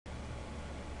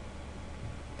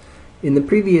In the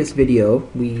previous video,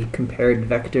 we compared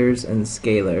vectors and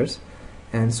scalars,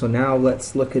 and so now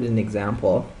let's look at an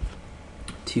example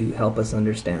to help us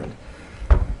understand.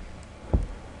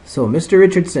 So Mr.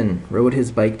 Richardson rode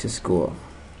his bike to school.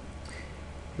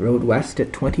 He rode west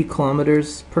at 20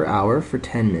 kilometers per hour for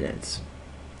 10 minutes.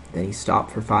 Then he stopped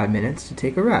for 5 minutes to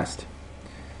take a rest.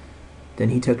 Then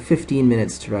he took 15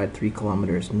 minutes to ride 3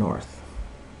 kilometers north.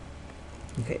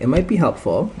 Okay, it might be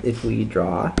helpful if we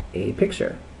draw a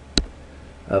picture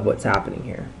of what's happening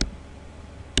here.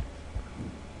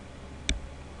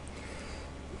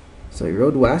 So he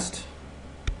rode west.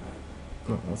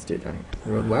 Oh, let's do it down here. He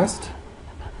rode west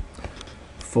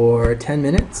for 10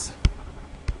 minutes.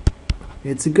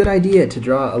 It's a good idea to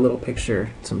draw a little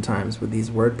picture sometimes with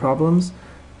these word problems.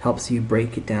 Helps you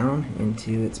break it down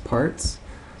into its parts.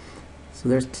 So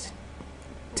there's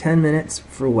 10 minutes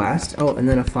for west. Oh, and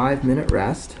then a 5-minute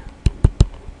rest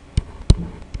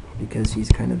because he's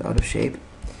kind of out of shape.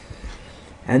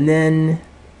 And then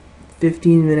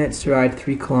 15 minutes to ride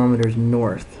 3 kilometers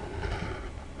north.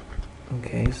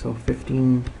 Okay, so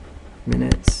 15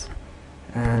 minutes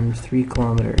and 3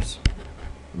 kilometers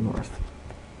north.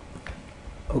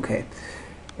 Okay,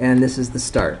 and this is the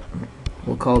start.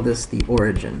 We'll call this the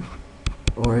origin.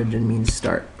 Origin means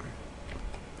start.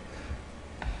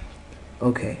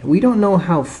 Okay, we don't know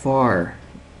how far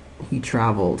he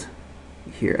traveled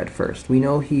here at first. We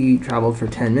know he traveled for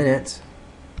 10 minutes.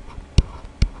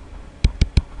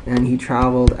 And he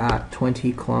traveled at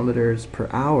 20 kilometers per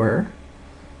hour.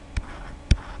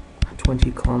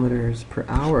 20 kilometers per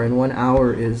hour, and 1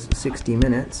 hour is 60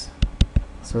 minutes.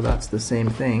 So that's the same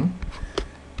thing.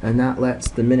 And that lets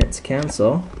the minutes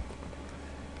cancel.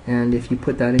 And if you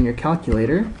put that in your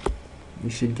calculator, you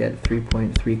should get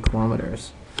 3.3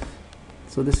 kilometers.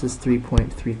 So this is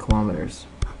 3.3 kilometers.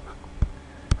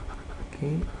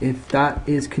 Okay. If that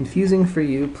is confusing for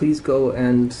you, please go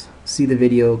and see the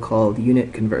video called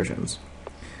Unit Conversions.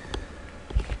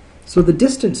 So the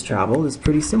distance traveled is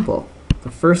pretty simple. The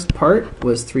first part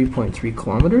was 3.3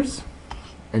 kilometers,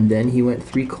 and then he went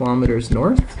 3 kilometers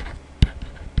north.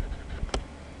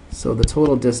 So the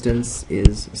total distance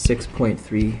is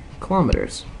 6.3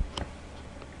 kilometers.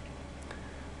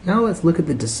 Now let's look at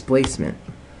the displacement.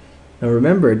 Now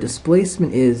remember,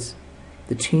 displacement is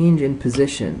the change in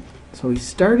position. So he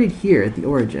started here at the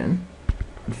origin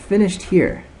and finished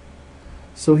here.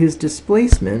 So his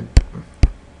displacement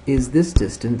is this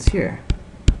distance here.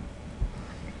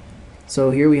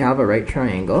 So here we have a right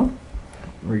triangle.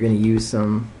 We're going to use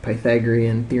some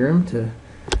Pythagorean theorem to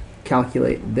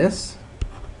calculate this,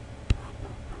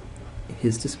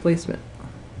 his displacement.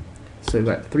 So we've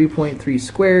got 3.3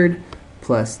 squared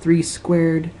plus 3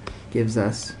 squared gives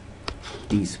us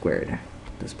d squared,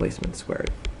 displacement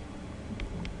squared.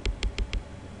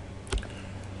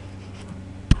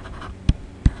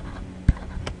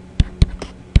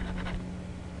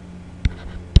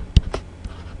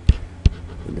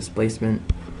 The displacement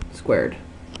squared.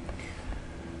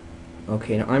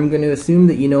 Okay, now I'm going to assume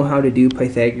that you know how to do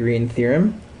Pythagorean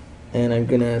theorem, and I'm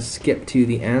going to skip to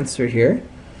the answer here,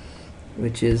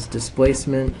 which is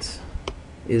displacement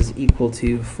is equal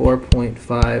to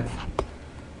 4.5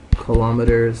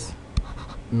 kilometers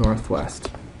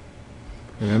northwest.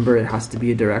 Remember, it has to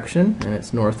be a direction, and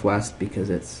it's northwest because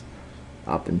it's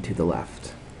up and to the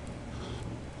left.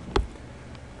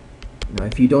 Now,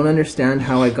 if you don't understand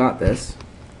how I got this,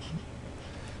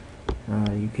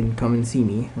 you can come and see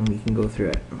me, and we can go through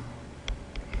it.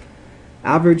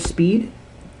 Average speed,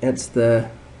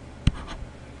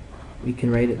 we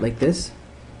can write it like this.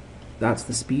 That's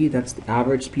the speed, that's the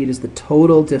average speed, is the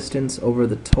total distance over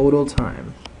the total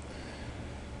time.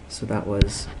 So that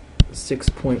was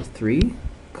 6.3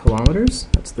 kilometers.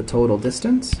 That's the total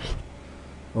distance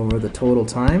over the total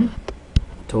time.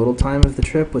 The total time of the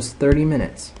trip was 30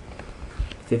 minutes.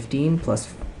 15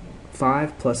 plus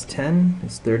 5 plus 10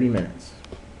 is 30 minutes.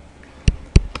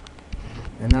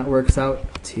 And that works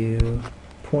out to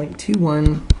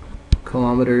 0.21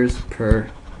 kilometers per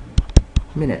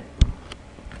minute.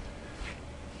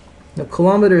 Now,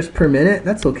 kilometers per minute,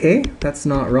 that's okay. That's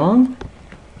not wrong.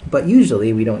 But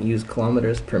usually we don't use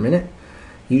kilometers per minute.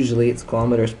 Usually it's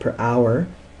kilometers per hour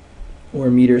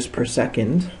or meters per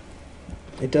second.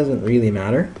 It doesn't really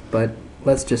matter, but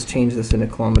let's just change this into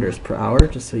kilometers per hour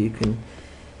just so you can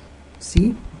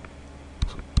see.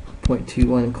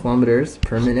 0.21 kilometers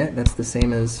per minute, that's the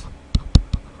same as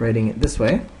writing it this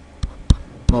way,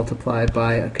 multiplied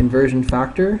by a conversion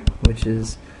factor, which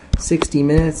is 60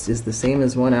 minutes is the same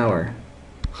as 1 hour.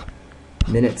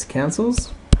 Minutes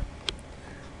cancels,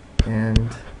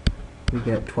 and we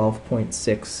get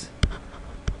 12.6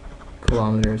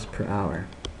 kilometers per hour.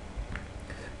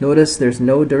 Notice there's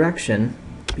no direction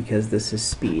because this is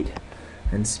speed,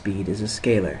 and speed is a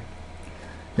scalar.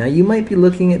 Now you might be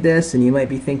looking at this and you might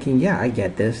be thinking, yeah, I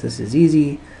get this. This is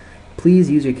easy.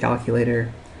 Please use your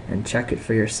calculator and check it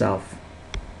for yourself.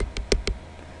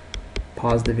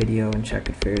 Pause the video and check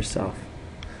it for yourself.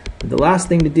 The last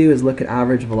thing to do is look at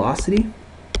average velocity.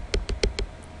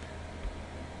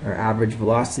 Our average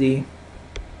velocity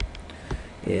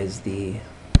is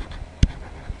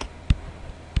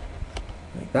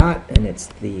like that, and it's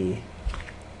the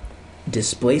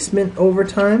displacement over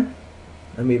time.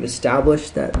 And we've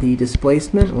established that the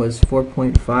displacement was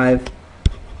 4.5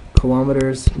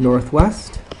 kilometers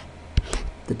northwest.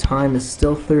 The time is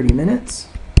still 30 minutes.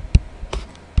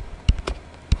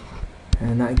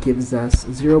 And that gives us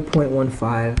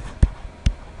 0.15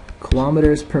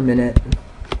 kilometers per minute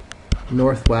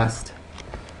northwest.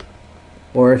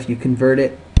 Or if you convert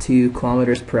it to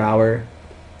kilometers per hour,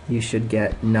 you should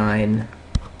get 9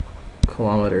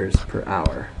 kilometers per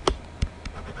hour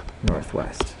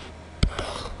northwest.